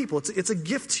God's people. It's a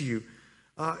gift to you.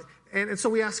 And so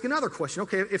we ask another question.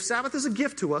 Okay, if Sabbath is a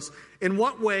gift to us, in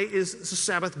what way is the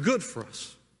Sabbath good for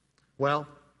us? Well,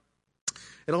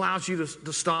 it allows you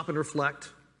to stop and reflect.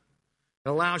 It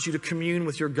allows you to commune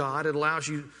with your God. It allows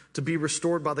you to be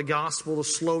restored by the gospel, to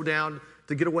slow down,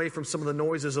 to get away from some of the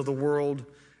noises of the world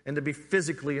and to be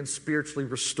physically and spiritually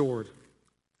restored.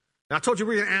 Now, I told you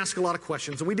we were going to ask a lot of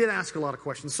questions, and we did ask a lot of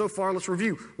questions. So far, let's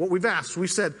review what we've asked. We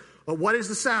said, what is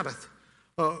the Sabbath?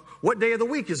 What day of the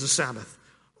week is the Sabbath?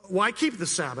 Why keep the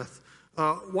Sabbath?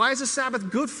 Why is the Sabbath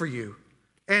good for you?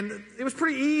 And it was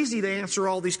pretty easy to answer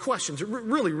all these questions. It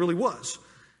really, really was.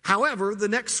 However, the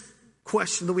next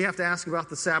question that we have to ask about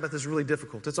the Sabbath is really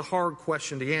difficult. It's a hard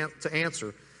question to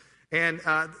answer. And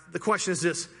the question is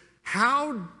this: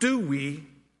 how do we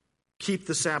keep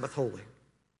the Sabbath holy?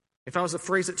 If I was to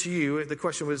phrase it to you, the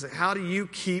question was, how do you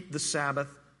keep the Sabbath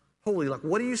holy? Like,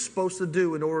 what are you supposed to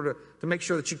do in order to make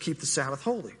sure that you keep the Sabbath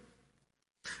holy?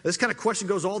 This kind of question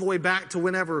goes all the way back to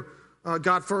whenever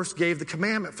God first gave the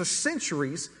commandment. For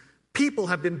centuries, people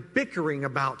have been bickering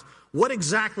about what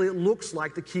exactly it looks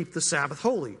like to keep the Sabbath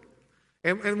holy.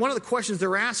 And one of the questions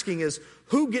they're asking is,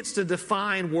 who gets to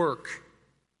define work?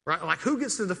 Right? Like, who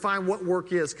gets to define what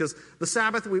work is? Because the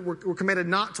Sabbath, we're commanded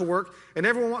not to work, and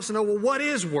everyone wants to know, well, what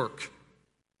is work?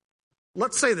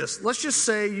 Let's say this. Let's just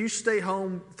say you stay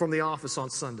home from the office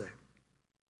on Sunday.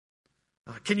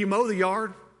 Can you mow the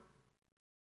yard?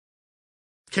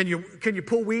 Can you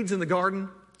pull weeds in the garden?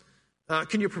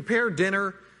 Can you prepare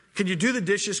dinner? Can you do the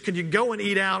dishes? Can you go and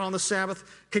eat out on the Sabbath?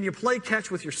 Can you play catch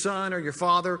with your son or your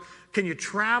father? Can you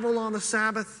travel on the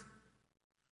Sabbath?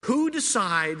 Who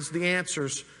decides the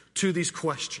answers to these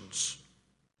questions?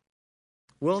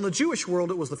 Well, in the Jewish world,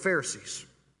 it was the Pharisees.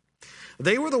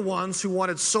 They were the ones who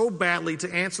wanted so badly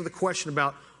to answer the question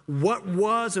about what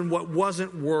was and what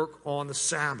wasn't work on the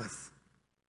Sabbath.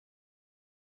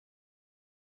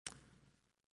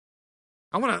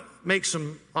 I want to make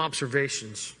some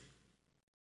observations.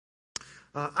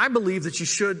 I believe that you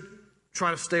should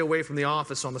try to stay away from the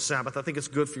office on the Sabbath. I think it's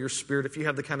good for your spirit. If you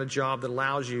have the kind of job that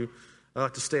allows you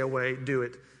to stay away, do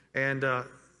it. And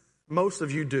most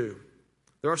of you do.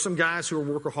 There are some guys who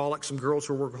are workaholics, some girls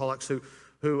who are workaholics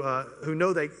who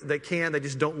know they can, they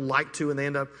just don't like to, and they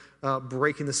end up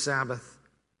breaking the Sabbath.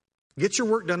 Get your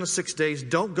work done in 6 days.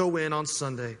 Don't go in on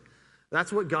Sunday.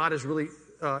 That's what God is really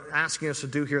asking us to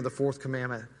do here in the fourth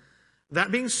commandment. That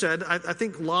being said, I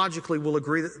think logically we'll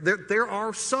agree that there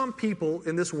are some people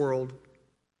in this world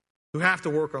who have to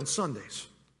work on Sundays.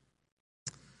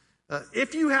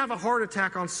 If you have a heart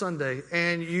attack on Sunday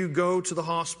and you go to the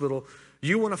hospital,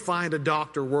 you want to find a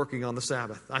doctor working on the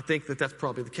Sabbath. I think that's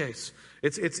probably the case.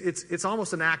 It's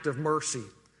almost an act of mercy.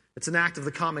 It's an act of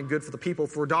the common good for the people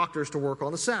for doctors to work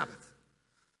on the Sabbath.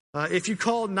 If you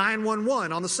call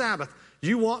 911 on the Sabbath,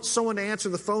 you want someone to answer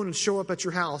the phone and show up at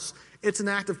your house. It's an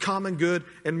act of common good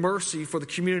and mercy for the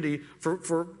community, for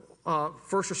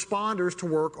first responders to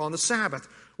work on the Sabbath.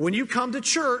 When you come to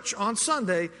church on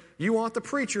Sunday, you want the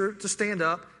preacher to stand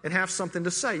up and have something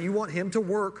to say. You want him to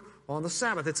work on the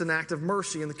Sabbath. It's an act of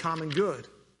mercy and the common good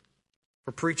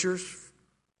for preachers,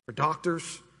 for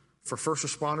doctors, for first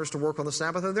responders to work on the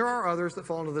Sabbath. And there are others that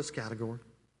fall into this category.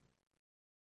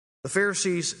 The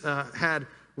Pharisees had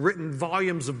written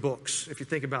volumes of books, if you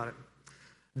think about it,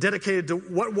 dedicated to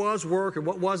what was work and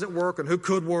what wasn't work and who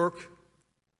could work.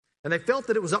 And they felt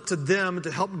that it was up to them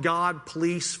to help God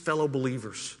police fellow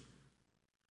believers.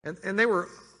 And they were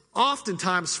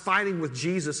oftentimes fighting with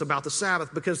Jesus about the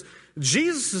Sabbath because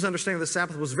Jesus' understanding of the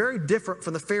Sabbath was very different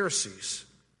from the Pharisees.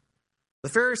 The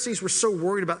Pharisees were so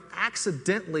worried about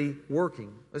accidentally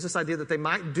working. There's this idea that they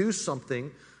might do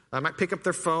something, might pick up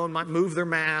their phone, might move their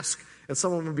mask, and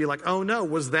someone would be like, oh no,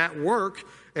 was that work?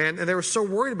 And they were so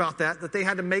worried about that they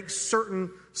had to make certain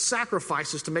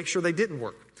sacrifices to make sure they didn't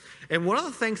work. And one of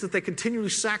the things that they continually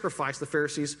sacrificed, the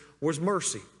Pharisees, was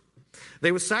mercy.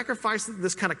 They would sacrifice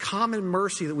this kind of common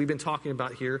mercy that we've been talking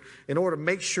about here in order to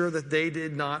make sure that they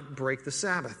did not break the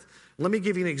Sabbath. Let me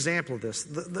give you an example of this.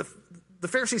 The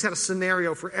Pharisees had a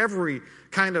scenario for every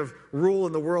kind of rule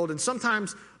in the world, and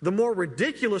sometimes the more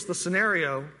ridiculous the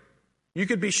scenario, you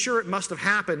could be sure it must have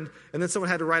happened, and then someone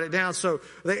had to write it down. So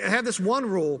they had this one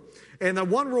rule, and the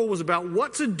one rule was about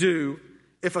what to do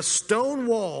if a stone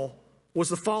wall was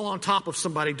to fall on top of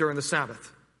somebody during the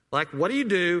Sabbath. Like, what do you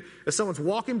do if someone's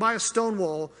walking by a stone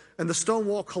wall and the stone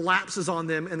wall collapses on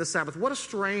them in the Sabbath? What a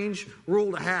strange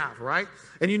rule to have, right?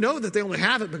 And you know that they only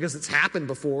have it because it's happened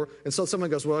before. And so someone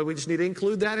goes, well, we just need to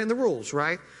include that in the rules,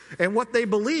 right? And what they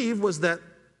believed was that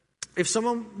if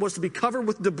someone was to be covered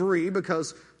with debris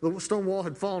because the stone wall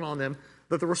had fallen on them,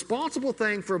 that the responsible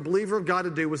thing for a believer of God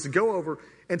to do was to go over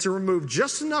and to remove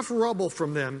just enough rubble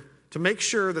from them to make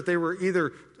sure that they were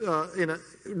either in a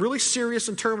really serious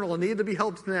and terminal and needed to be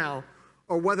helped now,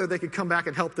 or whether they could come back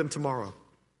and help them tomorrow.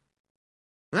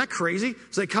 Isn't that crazy?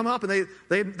 So they come up and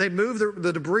they'd move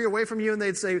the debris away from you and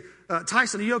they'd say,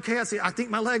 Tyson, are you okay? I'd say, I think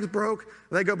my leg's broke.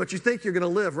 And they go, but you think you're going to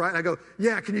live, right? And I go,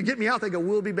 yeah, can you get me out? They go,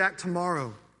 we'll be back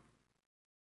tomorrow.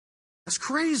 That's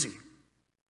crazy.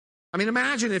 I mean,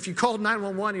 imagine if you called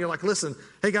 911 and you're like, listen,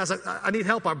 hey guys, I need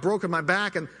help. I've broken my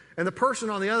back. And the person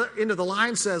on the other end of the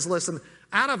line says, listen,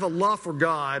 out of a love for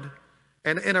God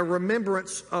and a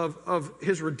remembrance of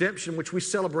his redemption, which we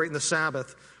celebrate in the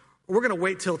Sabbath, we're going to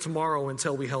wait till tomorrow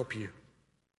until we help you.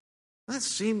 Doesn't that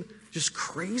seem just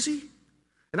crazy?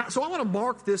 So I want to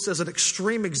mark this as an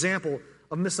extreme example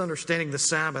of misunderstanding the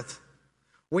Sabbath.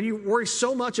 When you worry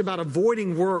so much about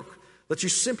avoiding work that you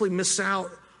simply miss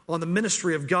out on the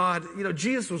ministry of God. You know,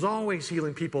 Jesus was always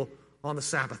healing people on the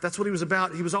Sabbath. That's what he was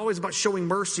about. He was always about showing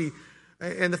mercy,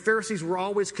 and the Pharisees were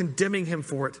always condemning him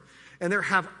for it. And there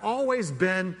have always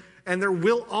been, and there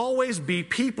will always be,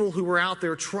 people who are out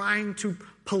there trying to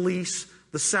police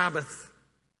the Sabbath.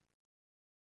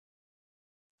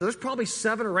 So there's probably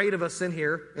 7 or 8 of us in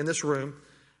here, in this room,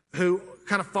 who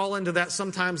kind of fall into that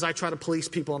sometimes I try to police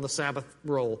people on the Sabbath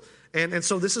role. And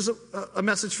so this is a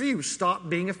message for you. Stop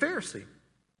being a Pharisee.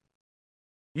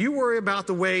 You worry about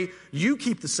the way you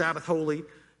keep the Sabbath holy.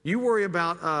 You worry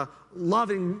about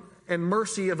loving and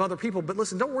mercy of other people. But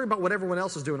listen, don't worry about what everyone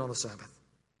else is doing on the Sabbath.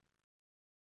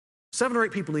 7 or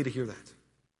 8 people need to hear that.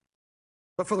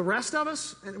 But for the rest of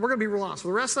us, and we're going to be real honest, for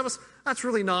the rest of us, that's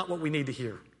really not what we need to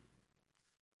hear.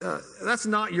 That's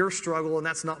not your struggle, and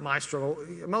that's not my struggle.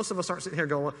 Most of us aren't sitting here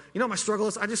going, well, you know what my struggle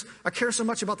is? I care so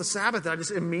much about the Sabbath that I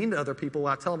just am mean to other people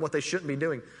when I tell them what they shouldn't be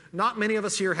doing. Not many of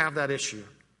us here have that issue.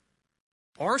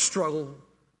 Our struggle,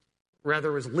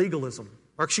 rather, is legalism.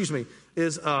 Or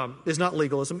is not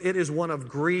legalism. It is one of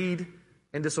greed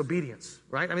and disobedience,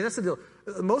 right? I mean, that's the deal.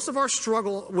 Most of our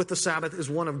struggle with the Sabbath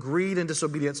is one of greed and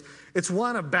disobedience. It's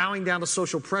one of bowing down to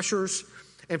social pressures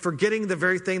and forgetting the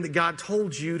very thing that God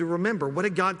told you to remember. What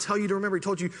did God tell you to remember? He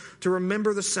told you to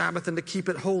remember the Sabbath and to keep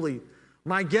it holy.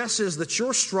 My guess is that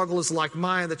your struggle is like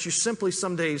mine, that you simply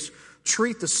some days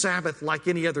treat the Sabbath like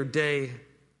any other day.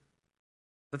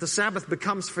 That the Sabbath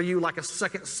becomes for you like a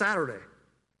second Saturday.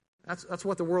 That's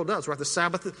what the world does, right? The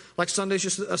Sabbath, like Sunday's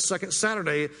just a second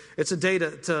Saturday. It's a day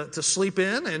to sleep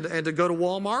in and to go to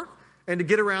Walmart and to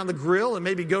get around the grill and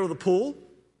maybe go to the pool.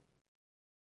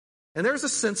 And there's a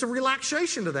sense of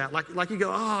relaxation to that. Like you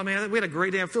go, oh man, we had a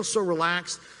great day. I feel so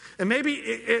relaxed. And maybe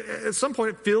at some point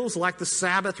it feels like the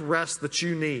Sabbath rest that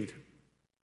you need.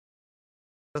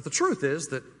 But the truth is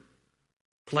that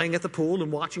playing at the pool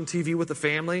and watching TV with the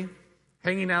family,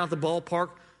 hanging out at the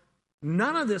ballpark,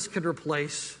 none of this could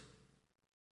replace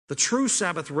the true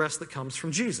Sabbath rest that comes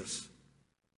from Jesus.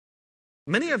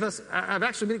 Many of us have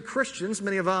actually been Christians.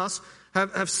 Many of us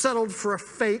have settled for a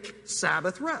fake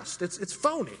Sabbath rest. It's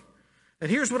phony. And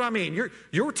here's what I mean.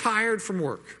 You're tired from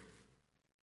work.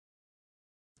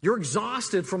 You're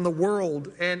exhausted from the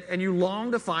world, and you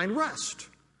long to find rest.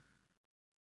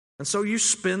 And so you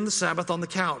spend the Sabbath on the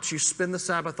couch. You spend the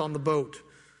Sabbath on the boat.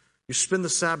 You spend the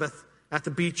Sabbath at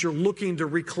the beach. You're looking to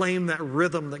reclaim that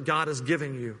rhythm that God is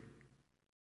giving you.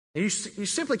 And you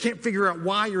simply can't figure out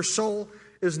why your soul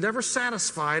is never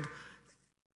satisfied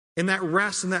in that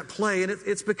rest and that play, and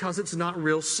it's because it's not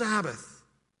real Sabbath.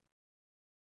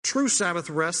 True Sabbath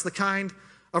rest, the kind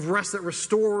of rest that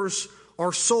restores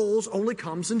our souls, only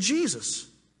comes in Jesus.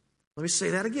 Let me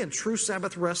say that again. True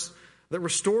Sabbath rest that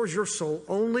restores your soul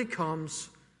only comes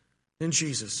in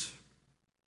Jesus.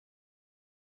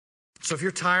 So if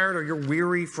you're tired or you're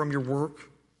weary from your work,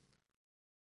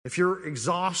 if you're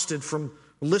exhausted from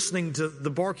listening to the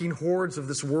barking hordes of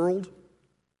this world,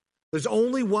 there's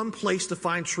only one place to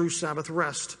find true Sabbath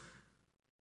rest.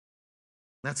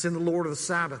 That's in the Lord of the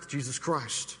Sabbath, Jesus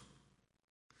Christ.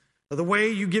 Now, the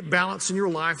way you get balance in your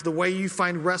life, the way you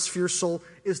find rest for your soul,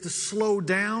 is to slow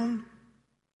down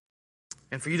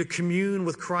and for you to commune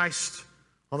with Christ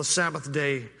on the Sabbath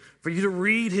day, for you to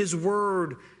read His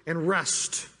Word and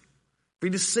rest, for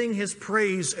you to sing His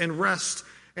praise and rest,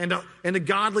 and in a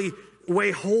godly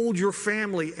way hold your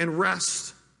family and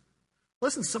rest.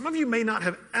 Listen, some of you may not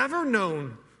have ever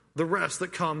known the rest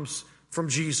that comes from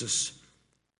Jesus.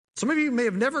 Some of you may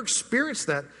have never experienced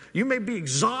that. You may be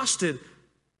exhausted.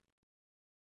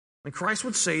 And Christ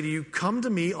would say to you, come to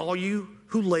me, all you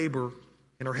who labor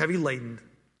and are heavy laden,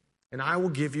 and I will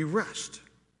give you rest.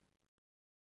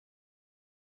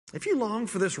 If you long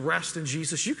for this rest in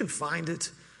Jesus, you can find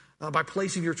it by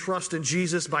placing your trust in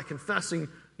Jesus, by confessing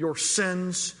your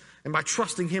sins, and by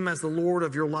trusting Him as the Lord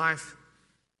of your life.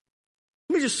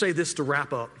 Let me just say this to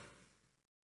wrap up.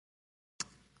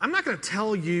 I'm not going to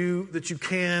tell you that you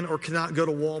can or cannot go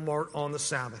to Walmart on the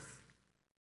Sabbath.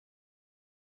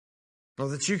 or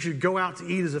that you could go out to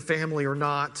eat as a family or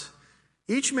not.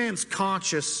 Each man's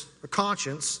conscience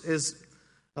is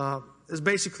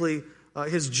basically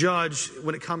his judge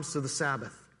when it comes to the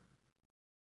Sabbath.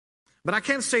 But I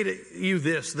can say to you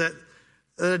this, that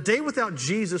a day without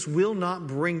Jesus will not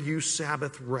bring you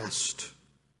Sabbath rest.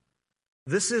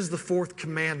 This is the fourth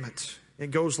commandment. It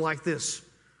goes like this: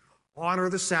 honor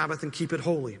the Sabbath and keep it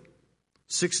holy.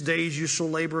 6 days you shall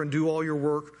labor and do all your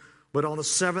work, but on the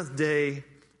seventh day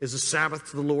is a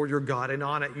Sabbath to the Lord your God, and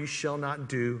on it you shall not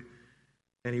do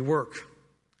any work.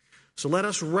 So let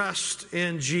us rest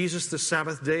in Jesus this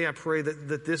Sabbath day. I pray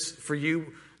that this for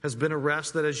you has been a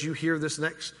rest, that as you hear this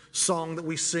next song that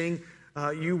we sing,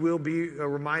 you will be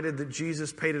reminded that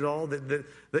Jesus paid it all,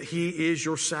 that He is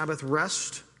your Sabbath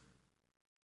rest.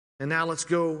 And now let's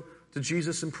go to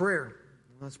Jesus in prayer.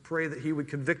 Let's pray that He would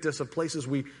convict us of places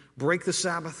we break the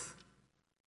Sabbath,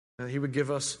 and He would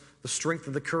give us the strength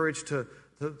and the courage to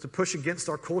push against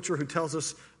our culture who tells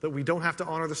us that we don't have to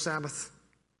honor the Sabbath,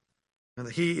 and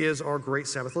that He is our great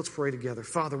Sabbath. Let's pray together.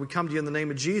 Father, we come to You in the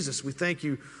name of Jesus. We thank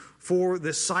You for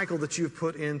this cycle that You've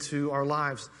put into our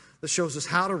lives that shows us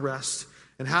how to rest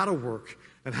and how to work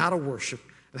and how to worship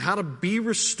and how to be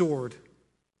restored.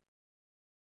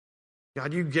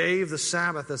 God, You gave the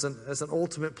Sabbath as an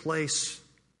ultimate place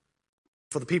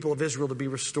for the people of Israel to be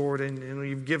restored, and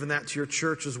You've given that to Your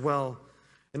church as well.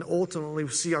 And ultimately, we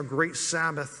see our great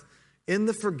Sabbath in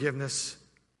the forgiveness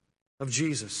of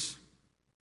Jesus,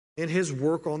 in His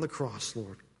work on the cross,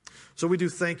 Lord. So we do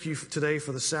thank You today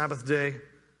for the Sabbath day.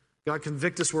 God,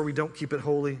 convict us where we don't keep it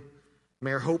holy.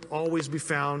 May our hope always be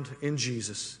found in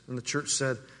Jesus. And the church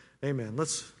said, amen.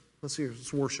 Let's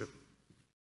worship.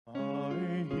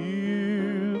 I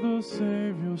hear the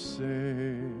Savior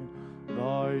say,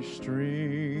 thy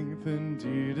strength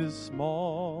indeed is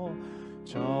small.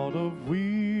 Child of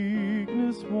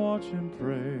weakness, watch and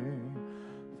pray.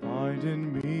 Find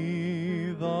in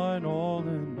me thine all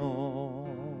in all.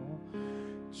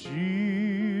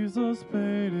 Jesus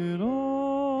paid it all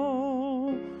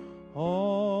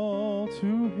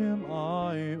to Him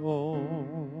I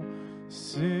owe.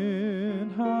 Sin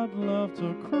had left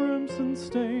a crimson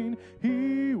stain,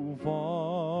 He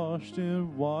washed it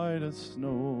white as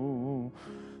snow.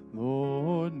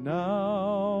 Lord,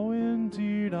 now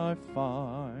indeed I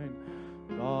find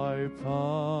Thy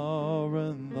power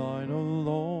and Thine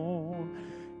alone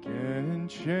can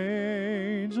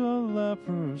change a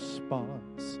leper's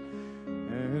spots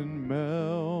and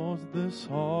melt this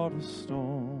heart of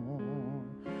stone.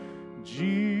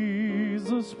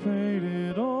 Jesus paid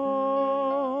it all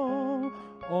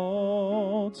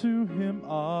to Him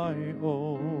I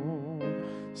owe.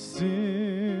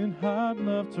 Sin had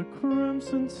left a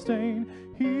crimson stain,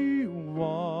 He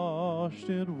washed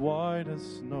it white as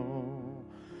snow.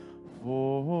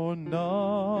 For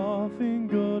nothing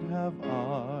good have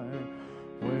I,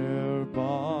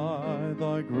 whereby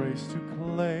Thy grace to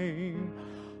claim.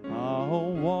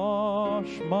 I'll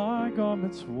wash my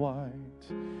garments white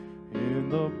in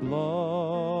the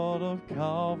blood of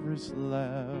Calvary's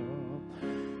Lamb.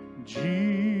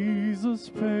 Jesus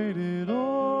paid it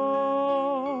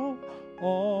all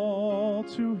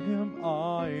to Him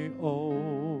I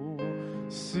owe.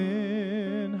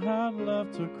 Sin had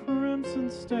left a crimson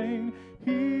stain,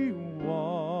 He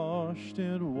washed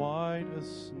it white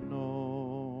as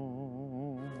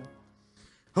snow.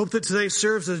 Hope that today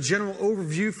serves as a general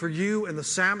overview for you and the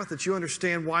Sabbath, that you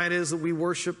understand why it is that we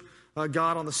worship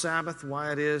God on the Sabbath,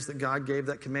 why it is that God gave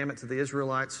that commandment to the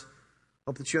Israelites.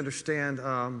 Hope that you understand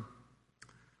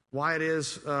why it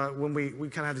is when we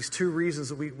kind of have these two reasons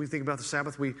that we think about the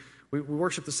Sabbath. We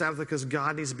worship the Sabbath because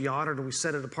God needs to be honored and we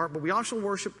set it apart, but we also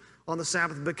worship on the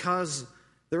Sabbath because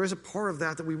there is a part of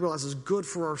that we realize is good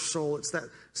for our soul. It's that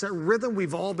rhythm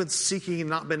we've all been seeking and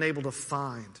not been able to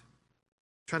find,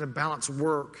 trying to balance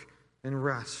work and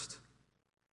rest.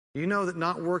 You know that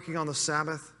not working on the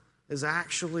Sabbath is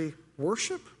actually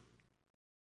worship?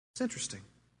 It's interesting.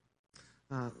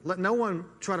 Let no one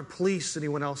try to police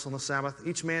anyone else on the Sabbath,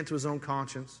 each man to his own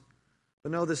conscience.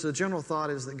 But know this, the general thought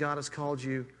is that God has called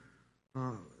you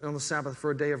on the Sabbath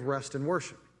for a day of rest and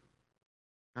worship.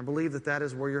 I believe that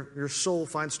is where your soul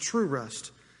finds true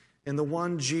rest in the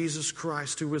one Jesus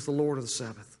Christ who is the Lord of the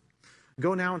Sabbath.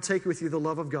 Go now and take with you the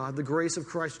love of God, the grace of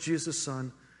Christ Jesus, His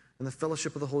Son, and the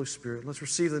fellowship of the Holy Spirit. Let's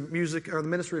receive the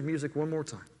ministry of music one more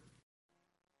time.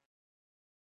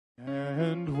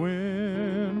 And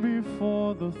when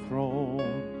before the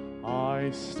throne I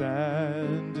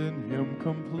stand in Him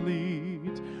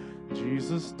complete,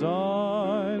 Jesus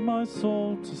died my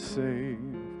soul to save,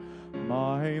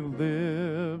 my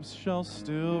lips shall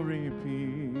still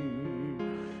repeat,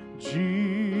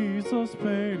 Jesus Jesus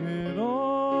paid it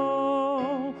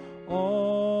all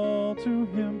to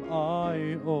him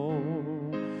I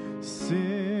owe.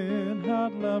 Sin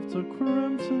had left a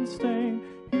crimson stain,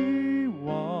 he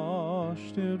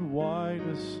washed it white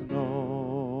as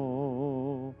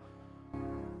snow.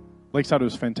 Lakeside, it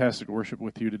was fantastic to worship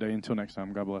with you today. Until next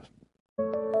time, God bless.